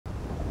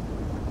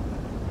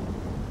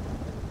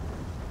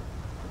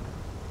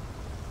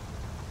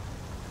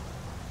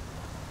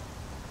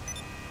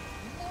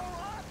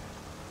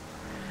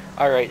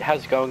Alright,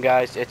 how's it going,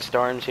 guys? It's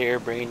Storms here,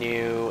 bringing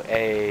you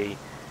a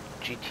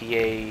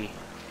GTA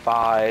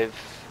 5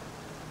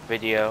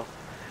 video,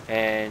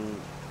 and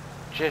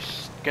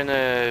just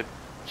gonna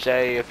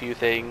say a few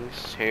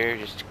things here,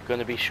 just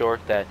gonna be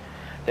short, that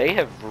they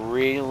have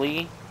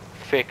really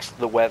fixed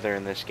the weather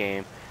in this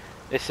game.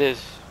 This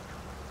is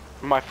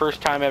my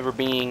first time ever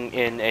being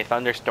in a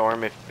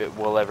thunderstorm, if it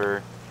will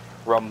ever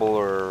rumble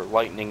or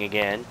lightning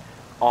again,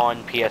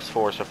 on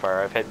PS4 so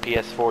far. I've had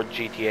PS4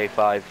 GTA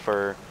 5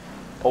 for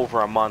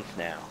over a month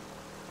now.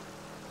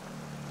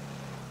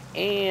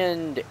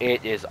 And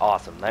it is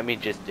awesome.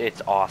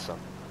 It's awesome.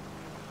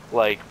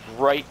 Like,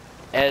 right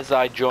as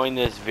I joined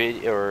this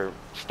video, or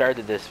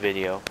started this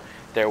video,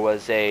 there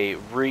was a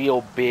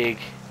real big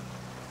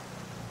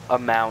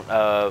amount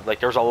of,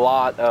 like, there's a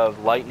lot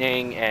of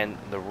lightning and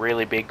the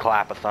really big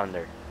clap of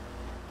thunder.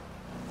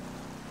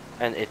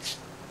 And it's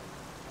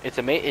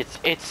amazing.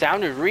 It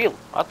sounded real.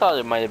 I thought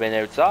it might have been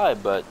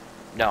outside, but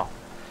no.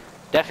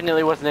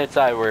 Definitely wasn't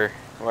outside where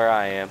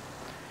I am.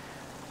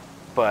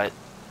 But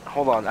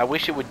hold on, I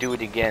wish it would do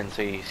it again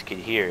so you could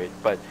hear it.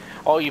 But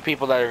all you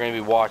people that are going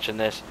to be watching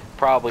this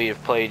probably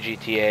have played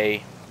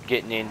GTA,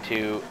 getting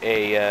into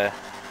a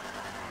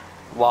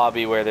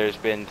lobby where there's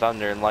been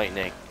thunder and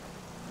lightning.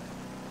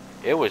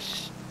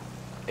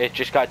 It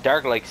just got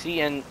dark. Like,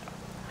 see, and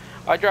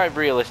I drive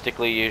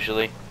realistically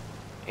usually,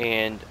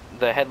 and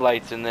the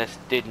headlights in this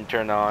didn't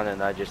turn on,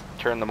 and I just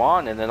turned them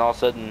on, and then all of a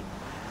sudden,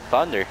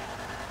 thunder.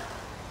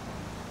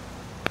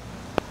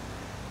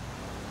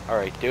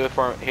 Alright, do it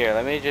for me. Here,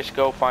 let me just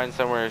go find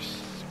somewhere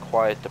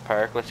quiet to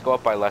park. Let's go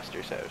up by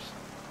Lester's house.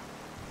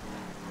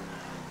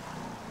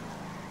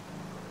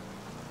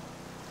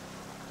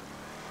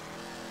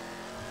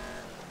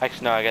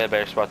 Actually, no, I got a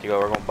better spot to go.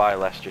 We're going by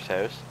Lester's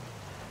house.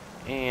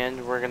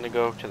 And we're going to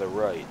go to the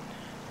right.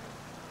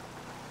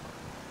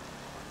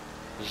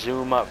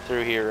 Zoom up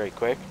through here right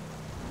quick.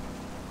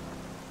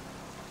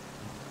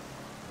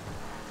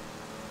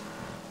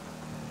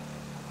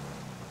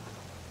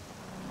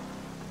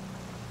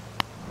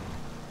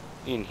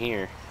 In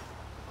here.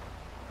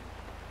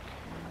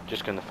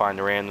 Just gonna find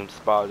a random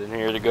spot in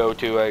here to go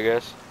to, I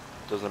guess.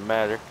 Doesn't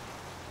matter.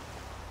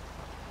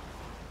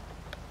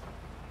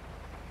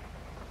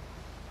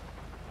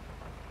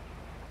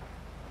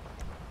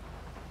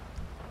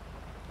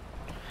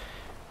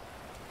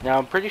 Now,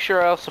 I'm pretty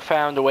sure I also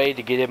found a way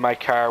to get in my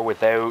car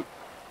without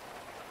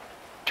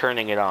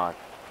turning it on.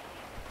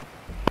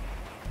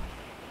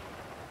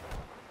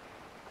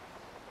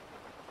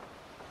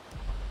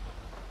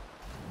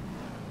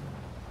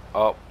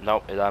 Oh,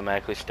 nope, it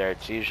automatically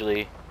starts.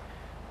 Usually,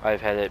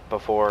 I've had it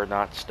before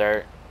not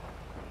start.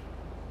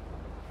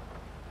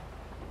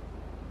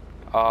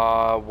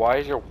 Why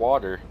is there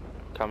water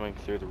coming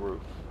through the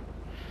roof?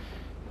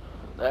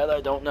 That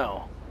I don't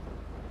know.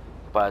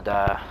 But,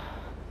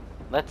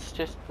 let's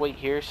just wait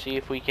here, see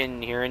if we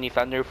can hear any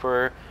thunder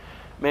for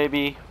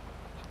maybe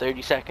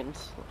 30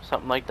 seconds,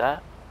 something like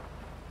that.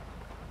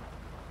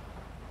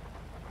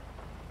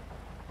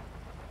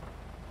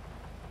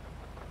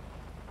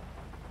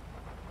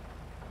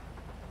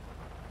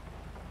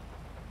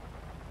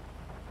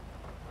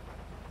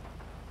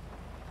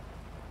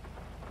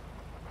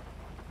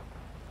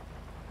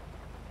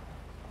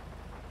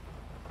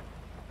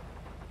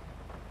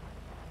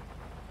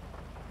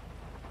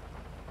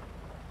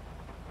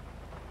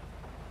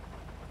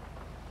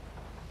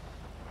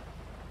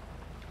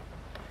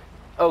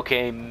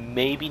 Okay,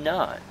 maybe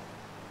not.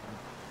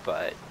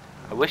 But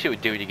I wish it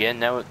would do it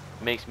again. Now it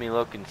makes me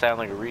look and sound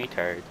like a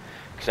retard.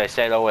 Because I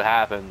said, oh, it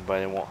happened,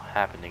 but it won't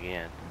happen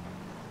again.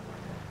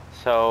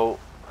 So,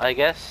 I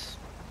guess,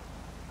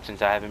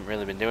 since I haven't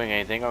really been doing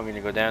anything, I'm going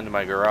to go down to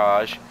my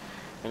garage.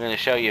 I'm going to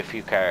show you a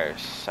few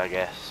cars, I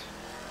guess.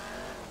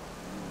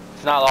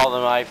 It's not all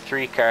of them. I have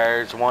 3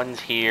 cars.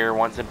 One's here,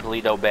 one's in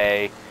Paleto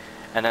Bay.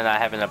 And then I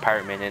have an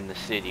apartment in the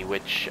city,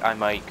 which I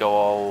might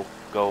go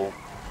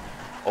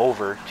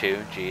over to.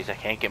 Jeez, I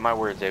can't get my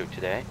words out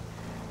today.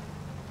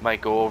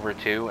 Might go over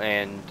to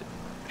and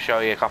show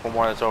you a couple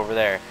more that's over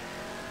there.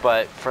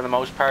 But for the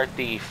most part,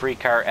 the free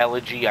car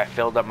Elegy, I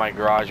filled up my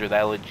garage with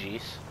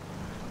Elegy's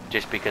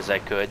just because I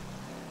could.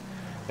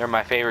 They're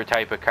my favorite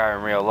type of car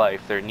in real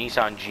life. They're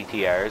Nissan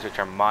GTRs, which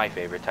are my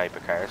favorite type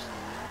of cars.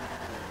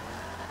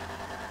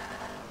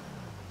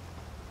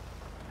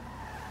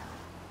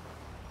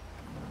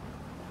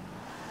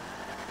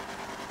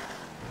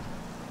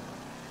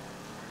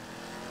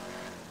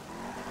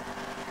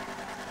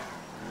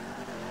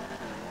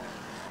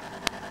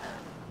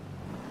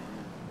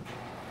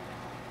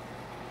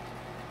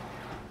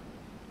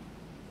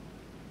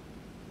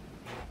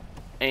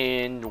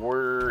 And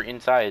we're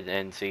inside,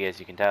 and see, as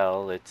you can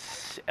tell,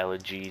 it's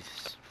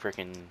Elegy's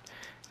freaking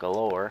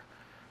galore.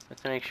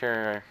 Let's make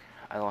sure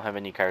I don't have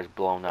any cars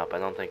blown up. I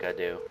don't think I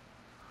do.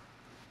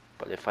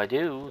 But if I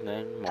do,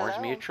 then Mors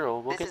Hello.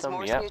 Mutual will This get is them.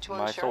 Mors Yep, Mutual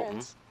my Sultan.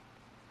 Insurance.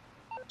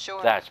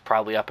 Sure. That's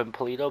probably up in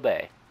Paleto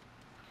Bay.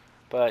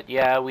 But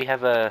yeah, we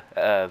have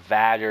a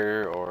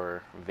Vader,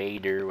 or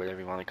Vader, whatever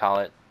you want to call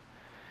it.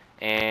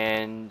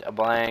 And a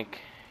blank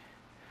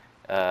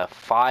 5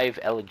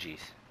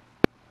 Elegy's.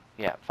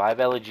 Yeah, 5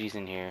 elegies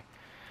in here,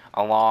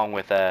 along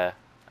with a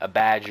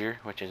Badger,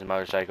 which is a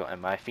motorcycle, and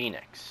my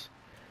Phoenix.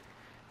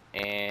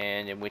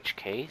 And in which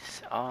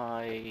case,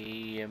 I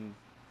am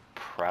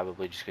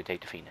probably just gonna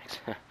take the Phoenix.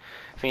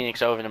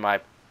 Phoenix over to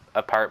my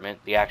apartment,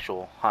 the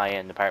actual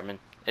high-end apartment.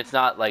 It's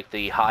not like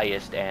the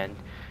highest end.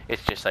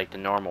 It's just like the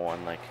normal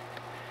one. Like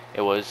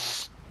it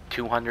was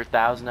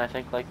 200,000, I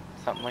think, like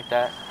something like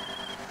that.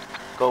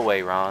 Go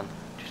away, Ron.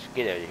 Just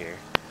get out of here.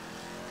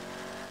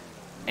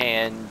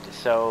 And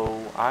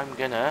so I'm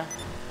gonna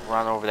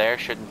run over there.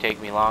 Shouldn't take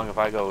me long if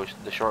I go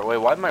the short way.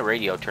 Why did my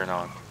radio turn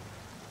on?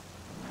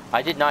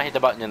 I did not hit the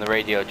button and the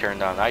radio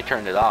turned on. I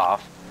turned it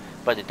off,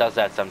 but it does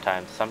that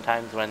sometimes.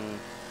 Sometimes when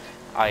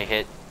I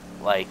hit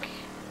like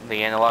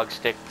the analog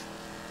stick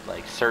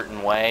like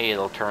certain way,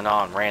 it'll turn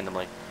on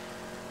randomly.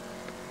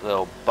 A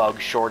little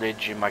bug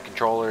shortage in my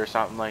controller or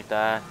something like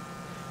that.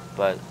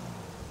 But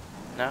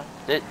no,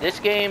 this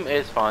game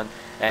is fun.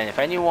 And if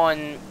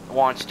anyone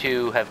wants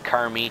to have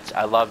car meets,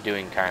 I love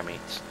doing car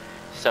meets.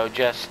 So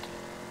just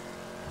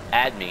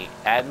add me.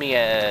 Add me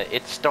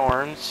It's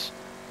Storms.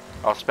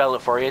 I'll spell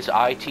it for you. It's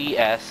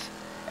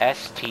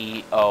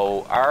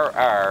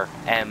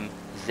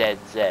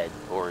ITSSTORRMZZ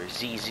or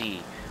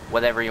ZZ,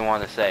 whatever you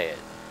want to say it,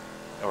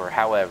 or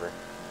however.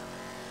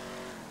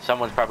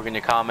 Someone's probably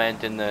going to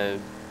comment in the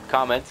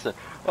comments,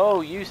 "Oh,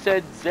 you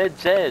said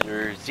ZZ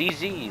or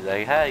ZZ."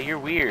 Like, hey, you're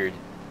weird.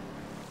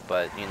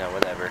 But you know,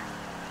 whatever.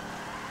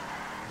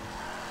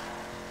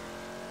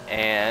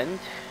 And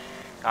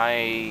I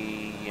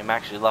am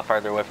actually a lot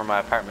farther away from my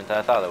apartment than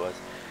I thought it was.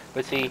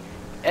 But see,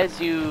 as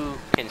you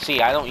can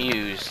see, I don't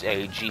use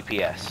a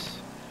GPS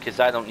because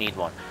I don't need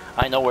one.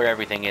 I know where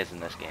everything is in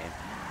this game.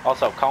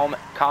 Also,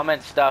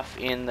 comment stuff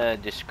in the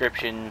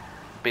description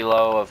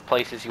below of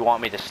places you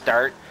want me to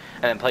start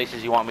and then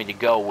places you want me to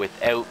go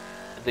without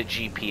the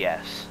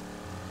GPS.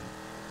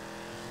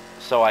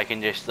 So I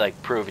can just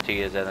like prove it to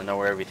you that I know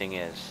where everything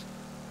is.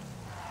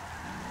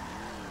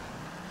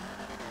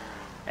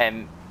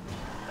 And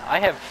I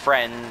have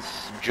friends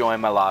join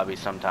my lobby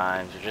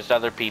sometimes, or just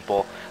other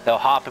people. They'll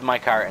hop in my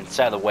car and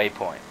set a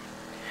waypoint.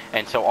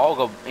 And so I'll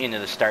go into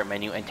the start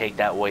menu and take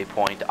that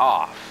waypoint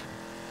off.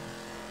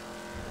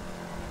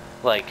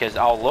 Like, because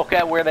I'll look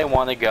at where they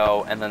want to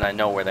go, and then I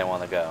know where they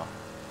want to go.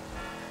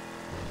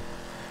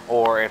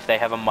 Or if they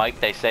have a mic,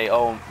 they say,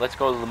 oh, let's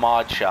go to the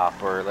mod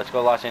shop, or let's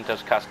go to Los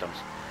Santos Customs.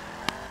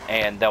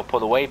 And they'll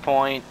put a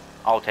waypoint,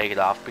 I'll take it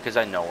off, because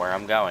I know where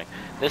I'm going.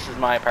 This is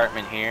my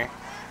apartment here.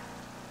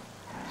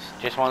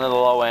 Just one of the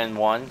low-end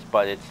ones,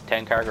 but it's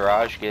 10-car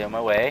garage, get in my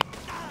way.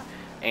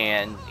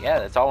 And yeah,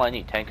 that's all I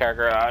need, 10-car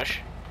garage.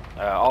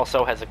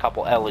 Also has a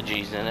couple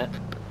elegies in it.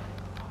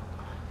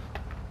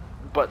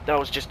 But that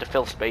was just to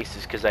fill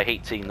spaces, because I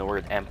hate seeing the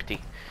word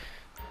empty.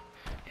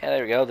 Yeah,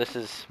 there we go, this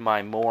is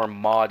my more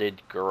modded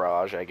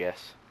garage, I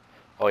guess.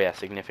 Oh yeah,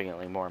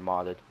 significantly more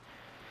modded.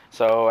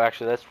 So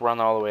actually, let's run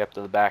all the way up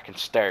to the back and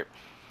start.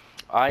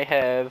 I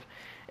have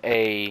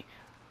a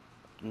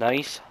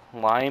nice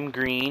lime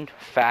green,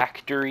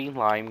 factory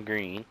lime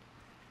green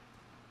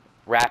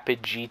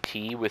Rapid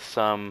GT with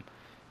some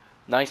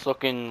nice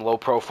looking low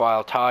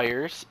profile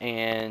tires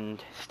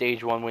and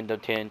stage 1 window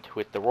tint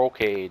with the roll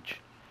cage.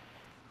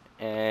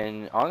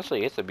 And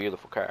honestly, it's a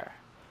beautiful car.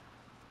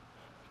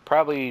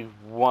 Probably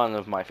one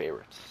of my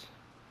favorites.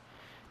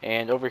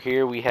 And over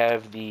here we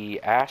have the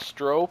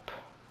Astrope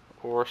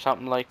or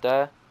something like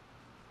that.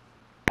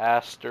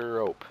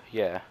 Astrope,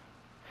 yeah.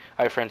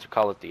 I have friends who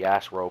call it the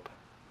ass rope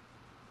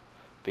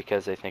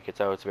because they think it's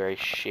very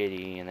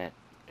shitty and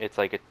it's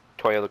like a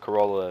Toyota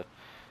Corolla,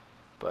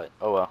 but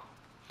oh well.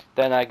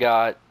 Then I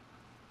got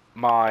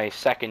my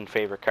second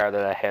favorite car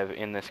that I have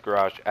in this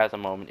garage at the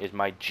moment is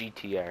my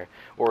GTR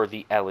or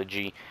the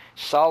Elegy,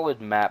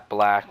 solid matte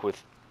black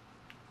with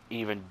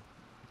even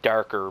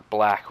darker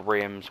black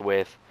rims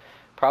with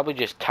probably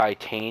just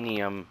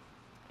titanium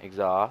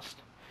exhaust,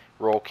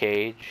 roll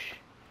cage,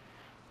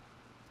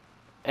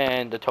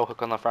 and the tow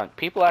hook on the front.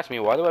 People ask me,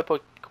 why do I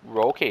put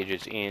roll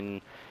cages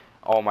in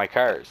all my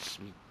cars?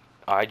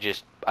 I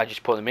just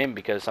put them in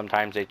because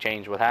sometimes they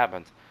change what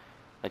happens.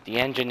 Like the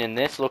engine in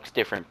this looks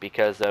different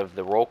because of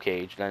the roll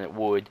cage than it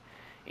would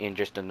in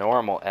just a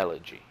normal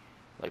Elegy.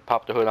 Like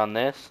pop the hood on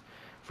this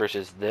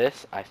versus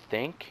this, I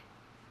think.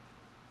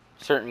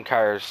 Certain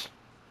cars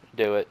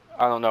do it.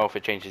 I don't know if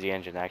it changes the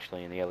engine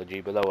actually in the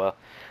Elegy, but oh well.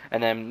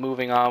 And then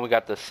moving on, we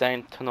got the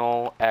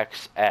Sentinel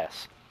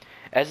XS.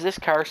 As this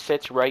car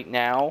sits right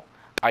now,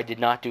 I did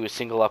not do a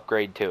single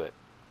upgrade to it.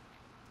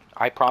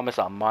 I promise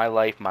on my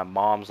life, my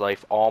mom's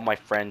life, all my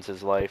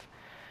friends' lives,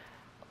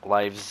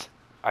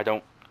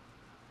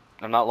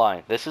 I'm not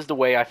lying. This is the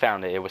way I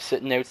found it. It was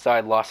sitting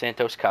outside Los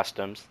Santos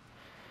Customs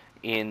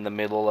in the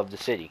middle of the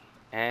city.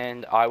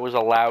 And I was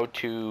allowed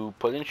to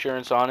put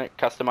insurance on it,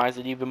 customize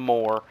it even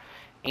more,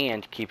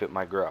 and keep it in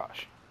my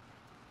garage.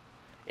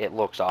 It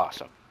looks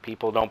awesome.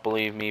 People don't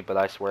believe me, but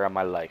I swear on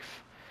my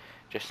life.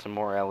 Just some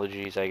more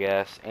elegies, I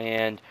guess.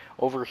 And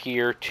over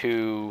here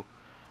to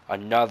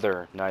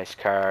another nice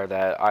car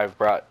that I've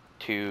brought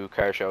to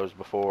car shows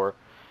before.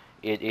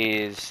 It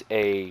is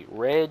a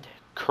red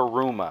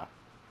Kuruma.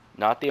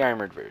 Not the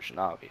armored version,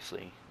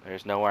 obviously.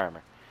 There's no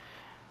armor.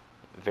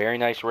 Very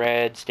nice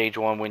red, stage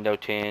 1 window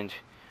tint,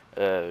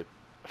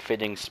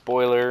 fitting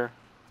spoiler,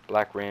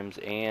 black rims,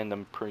 and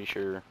I'm pretty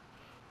sure,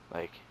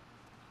 like,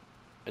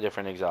 a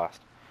different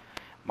exhaust.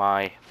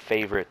 My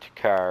favorite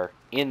car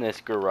in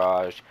this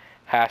garage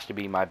has to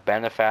be my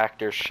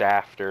Benefactor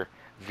Shafter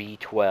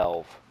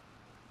V12.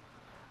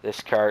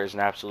 This car is an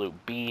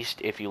absolute beast.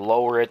 If you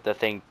lower it, the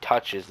thing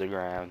touches the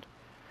ground.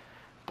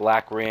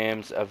 Black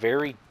rims, a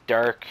very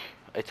dark,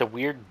 it's a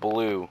weird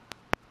blue,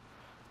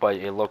 but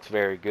it looks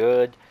very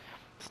good.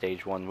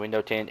 Stage 1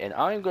 window tint, and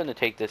I'm going to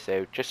take this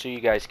out just so you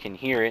guys can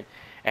hear it.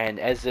 And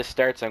as this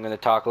starts, I'm going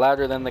to talk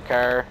louder than the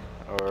car,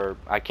 or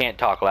I can't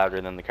talk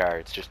louder than the car,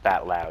 it's just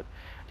that loud.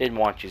 Didn't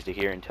want you to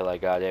hear it until I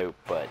got out,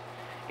 but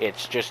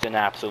it's just an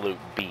absolute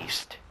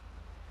beast.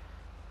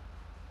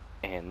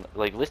 And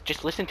like,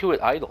 just listen to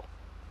it idle.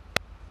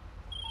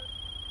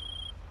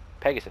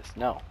 Pegasus,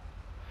 no.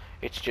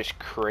 It's just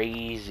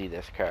crazy,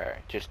 this car.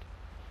 Just,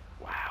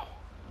 wow.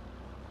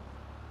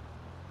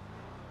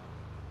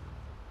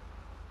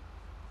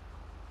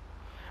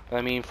 But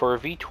I mean, for a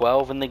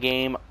V12 in the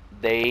game,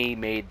 they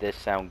made this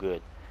sound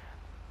good.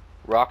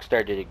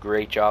 Rockstar did a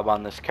great job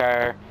on this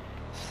car.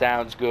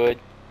 Sounds good.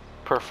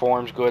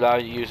 Performs good. I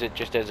use it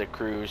just as a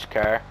cruise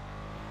car.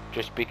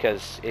 Just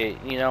because, it,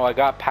 you know, I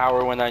got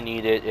power when I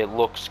need it. It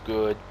looks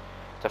good.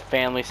 It's a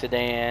family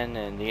sedan,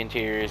 and the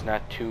interior is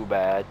not too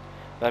bad.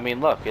 I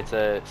mean, look,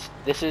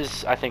 this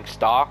is, I think,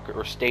 stock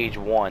or stage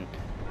 1.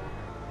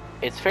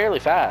 It's fairly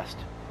fast.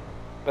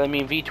 But I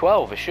mean,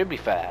 V12, it should be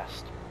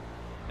fast.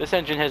 This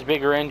engine has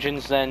bigger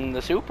engines than the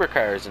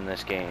supercars in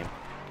this game.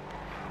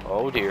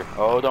 Oh dear.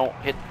 Oh, don't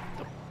hit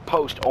the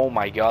post. Oh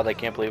my god, I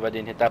can't believe I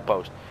didn't hit that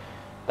post.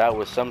 That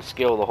was some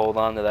skill to hold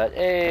on to that.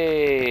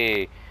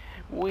 Hey!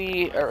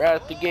 We are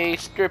at the gay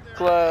strip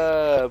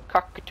club.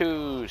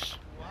 Cockatoos.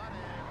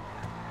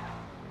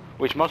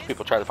 Which most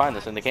people try to find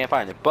this and they can't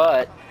find it.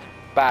 But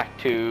back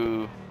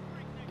to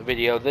the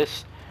video.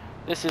 This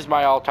is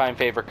my all-time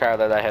favorite car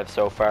that I have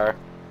so far.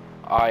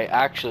 I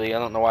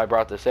don't know why I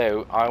brought this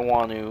out. I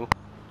want to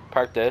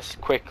park this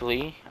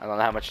quickly. I don't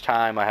know how much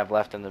time I have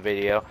left in the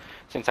video.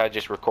 Since I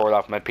just record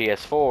off my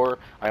PS4,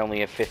 I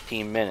only have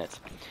 15 minutes.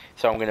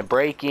 So I'm going to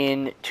break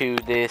into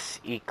this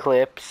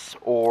Eclipse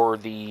or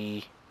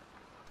the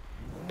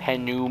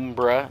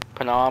Penumbra.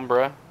 I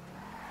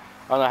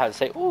don't know how to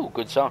say. Ooh,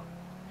 good song.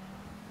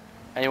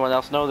 Anyone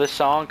else know this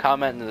song?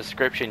 Comment in the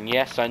description.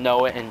 Yes, I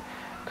know it. And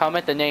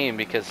comment the name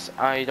because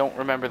I don't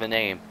remember the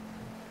name.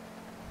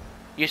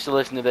 Used to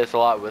listen to this a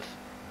lot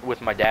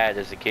with my dad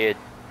as a kid.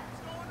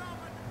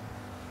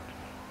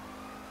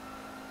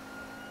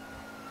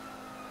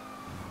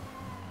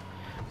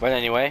 But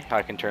anyway,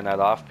 I can turn that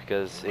off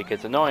because it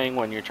gets annoying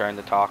when you're trying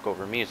to talk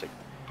over music.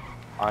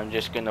 I'm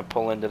just going to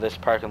pull into this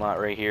parking lot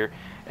right here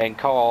and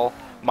call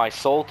my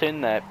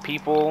Sultan that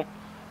people...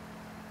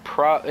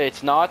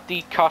 it's not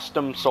the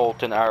custom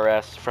Sultan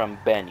RS from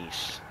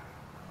Benny's.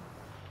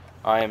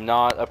 I am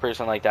not a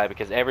person like that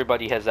because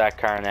everybody has that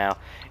car now.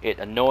 It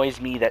annoys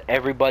me that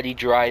everybody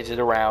drives it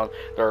around.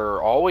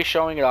 They're always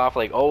showing it off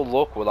like, oh,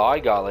 look what I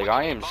got. Like,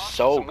 I am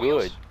so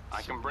good.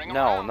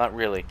 No, not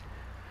really.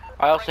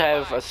 I also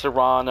have a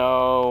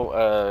Serrano,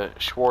 a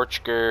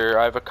Schwarzkopf.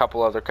 I have a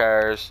couple other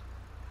cars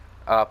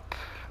up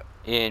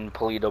in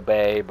Paleto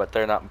Bay, but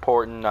they're not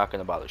important. Not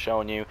going to bother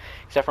showing you.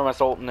 Except for my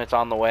Sultan, it's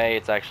on the way.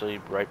 It's actually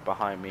right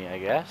behind me, I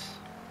guess.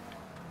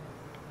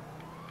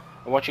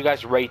 I want you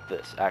guys to rate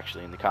this,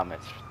 actually, in the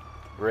comments.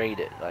 Rate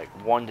it, like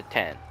 1 to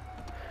 10.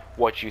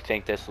 What you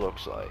think this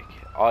looks like.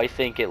 I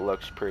think it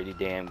looks pretty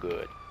damn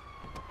good.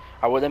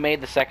 I would have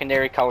made the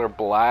secondary color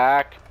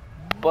black,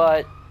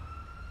 but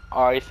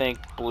I think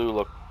blue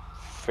looked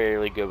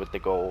fairly good with the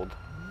gold.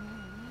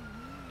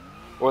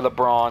 Or the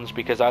bronze,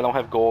 because I don't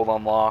have gold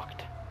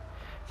unlocked.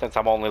 Since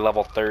I'm only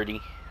level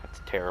 30.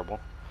 That's terrible.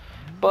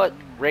 But,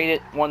 rate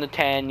it 1 to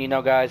 10. You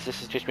know, guys, this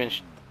has just been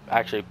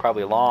actually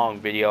probably a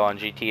long video on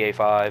GTA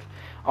 5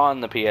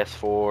 on the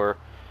PS4.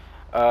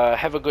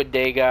 Have a good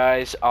day,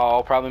 guys.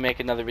 I'll probably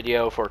make another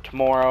video for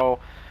tomorrow.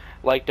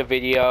 Like the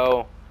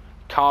video.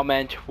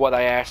 Comment what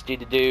I asked you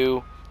to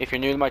do. If you're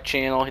new to my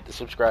channel, hit the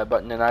subscribe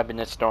button. And I've been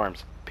at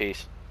Storms.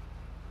 Peace.